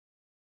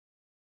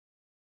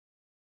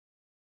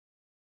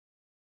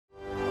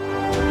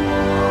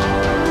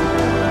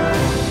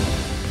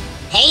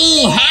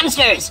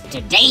hamsters!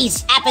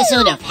 Today's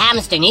episode of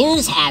Hamster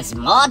News has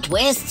more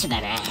twists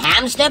than a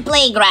hamster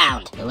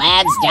playground.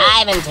 Let's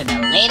dive into the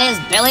latest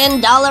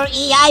billion-dollar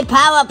AI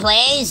power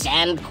plays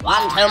and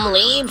quantum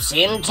leaps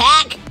in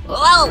tech.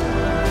 Whoa!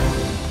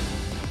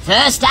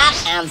 First up,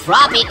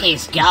 Anthropic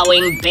is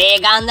going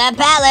big on the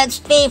pellets,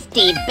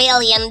 $50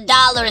 billion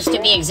to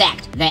be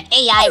exact. The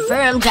AI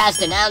firm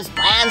just announced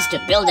plans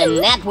to build a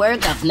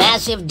network of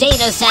massive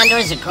data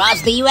centers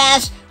across the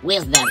US,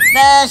 with the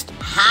first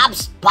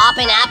hubs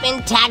popping up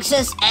in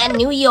Texas and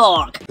New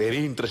York.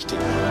 Very interesting.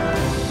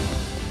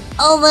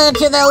 Over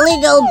to the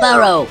legal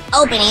bureau.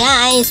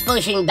 OpenAI is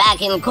pushing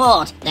back in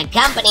court. The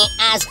company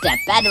asked a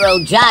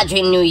federal judge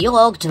in New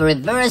York to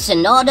reverse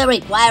an order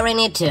requiring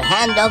it to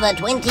hand over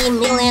 20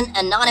 million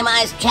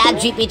anonymized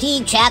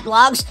ChatGPT chat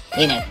logs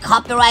in a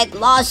copyright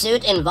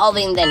lawsuit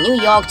involving the New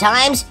York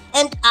Times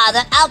and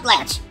other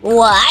outlets.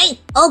 Why?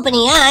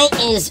 OpenAI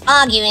is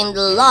arguing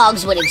the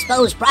logs would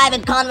expose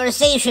private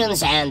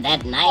conversations and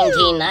that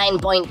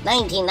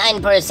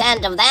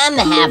 99.99% of them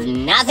have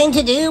nothing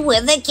to do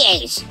with the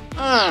case.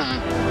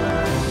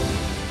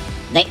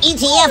 The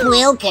ETF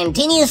wheel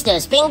continues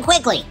to spin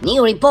quickly.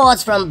 New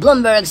reports from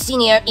Bloomberg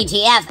senior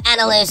ETF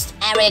analyst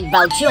Eric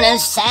Balchunas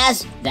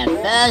says the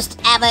first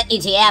ever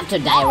ETF to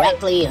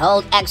directly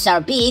hold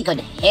XRP could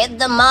hit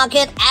the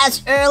market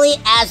as early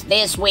as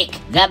this week.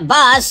 The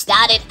buzz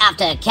started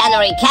after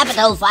Canary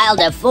Capital filed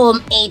a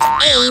Form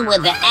 8A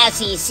with the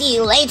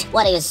SEC late,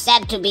 what is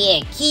said to be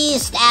a key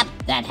step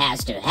that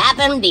has to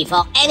happen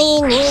before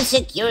any new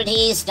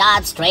security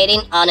starts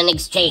trading on an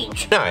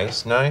exchange.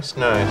 Nice.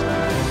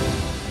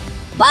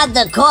 But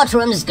the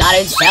courtroom's got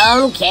its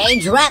own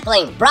cage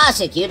rattling.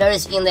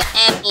 Prosecutors in the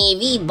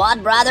MEV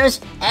Bot brothers,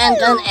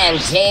 Anton and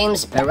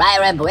James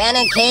Pereira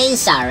Buena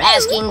case are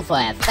asking for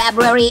a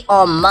February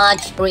or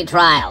March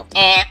retrial.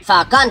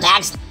 For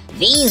context,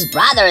 these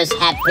brothers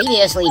had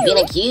previously been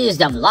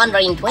accused of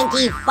laundering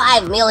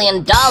 $25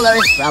 million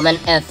from an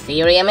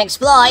Ethereum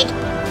exploit.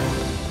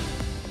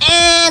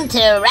 And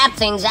to wrap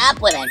things up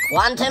with a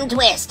quantum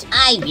twist,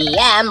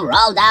 IBM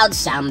rolled out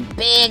some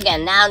big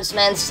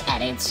announcements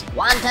at its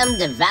Quantum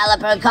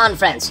Developer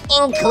Conference,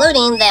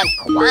 including the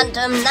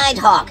Quantum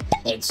Nighthawk,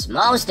 its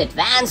most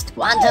advanced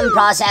quantum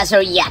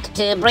processor yet.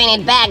 To bring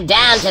it back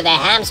down to the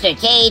hamster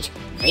cage,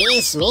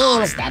 this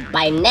means that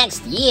by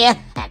next year,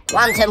 a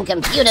quantum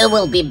computer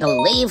will be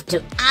believed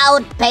to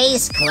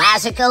outpace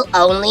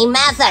classical-only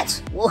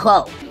methods.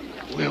 Whoa.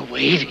 We're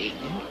waiting.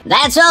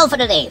 That's all for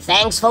today.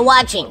 Thanks for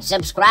watching.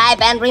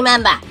 Subscribe and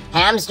remember,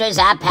 hamsters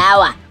are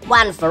power.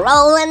 One for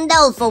all and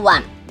all for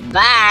one.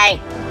 Bye!